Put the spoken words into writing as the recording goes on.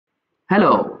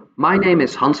Hello, my name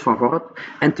is Hans van Gorp,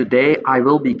 and today I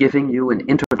will be giving you an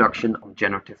introduction on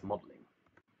generative modeling.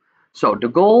 So the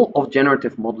goal of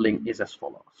generative modeling is as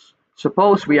follows.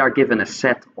 Suppose we are given a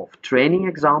set of training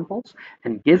examples,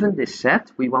 and given this set,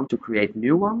 we want to create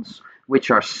new ones which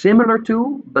are similar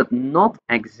to, but not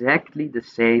exactly the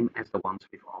same as the ones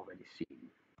we've already seen.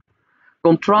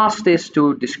 Contrast this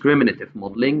to discriminative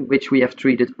modeling, which we have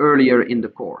treated earlier in the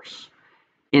course.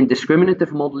 In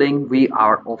discriminative modeling, we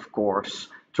are, of course,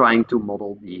 trying to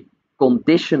model the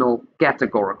conditional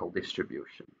categorical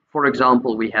distribution. For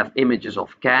example, we have images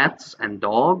of cats and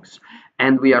dogs,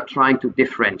 and we are trying to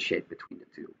differentiate between the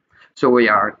two. So we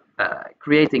are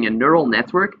creating a neural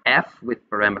network, F, with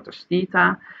parameters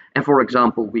theta, and for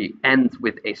example, we end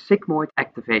with a sigmoid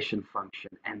activation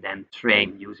function and then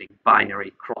train using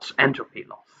binary cross-entropy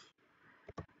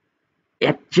loss.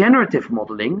 At generative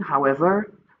modeling,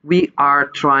 however, we are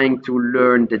trying to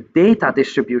learn the data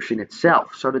distribution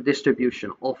itself, so the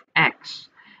distribution of X.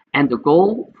 And the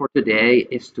goal for today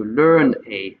is to learn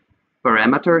a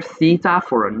parameter theta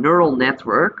for a neural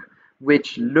network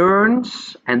which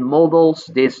learns and models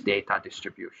this data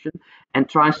distribution and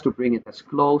tries to bring it as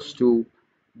close to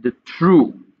the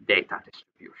true data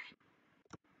distribution.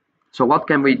 So what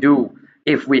can we do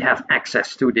if we have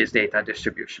access to this data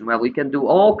distribution? Well, we can do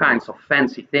all kinds of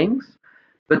fancy things.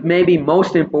 But maybe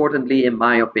most importantly, in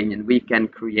my opinion, we can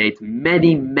create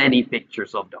many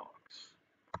pictures of dogs.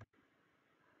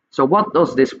 So what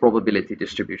does this probability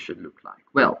distribution look like?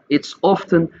 Well, it's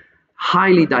often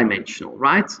highly dimensional,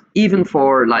 right? Even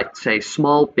for, like, say,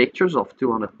 small pictures of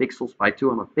 200 pixels by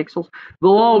 200 pixels,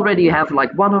 we'll already have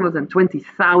like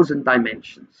 120,000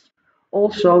 dimensions.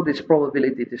 Also, this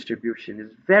probability distribution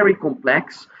is very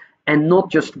complex and not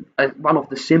just one of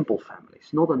the simple families,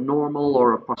 not a normal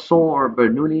or a Poisson or a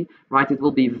Bernoulli, right? It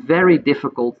will be very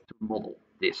difficult to model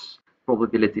this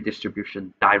probability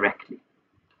distribution directly.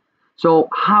 So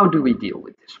how do we deal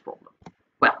with this problem?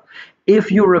 Well,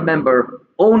 if you remember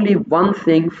only one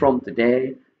thing from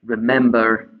today,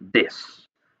 remember this.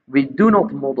 We do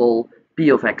not model P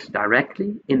of X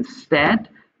directly. Instead,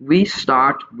 we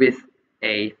start with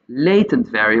a latent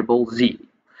variable Z.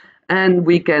 And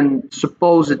we can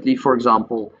supposedly, for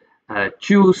example,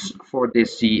 choose for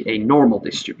this Z a normal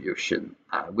distribution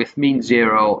with mean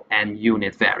zero and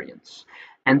unit variance.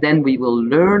 And then we will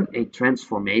learn a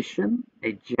transformation,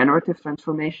 a generative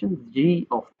transformation, G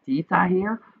of theta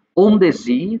here, on this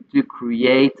Z to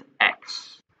create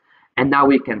X. And now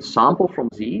we can sample from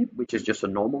Z, which is just a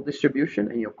normal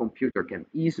distribution, and your computer can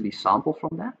easily sample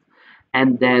from that,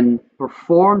 and then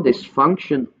perform this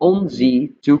function on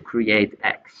Z to create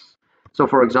X. So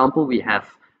for example, we have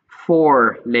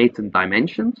 4 latent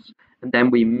dimensions, and then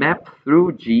we map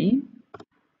through G,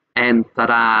 and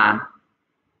ta-da,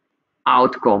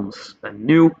 out comes a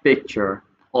new picture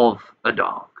of a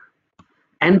dog.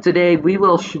 And today we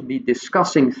should be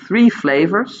discussing 3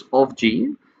 flavors of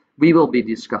G. We will be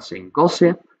discussing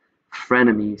gossip,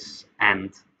 frenemies,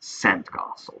 and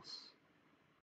sandcastles.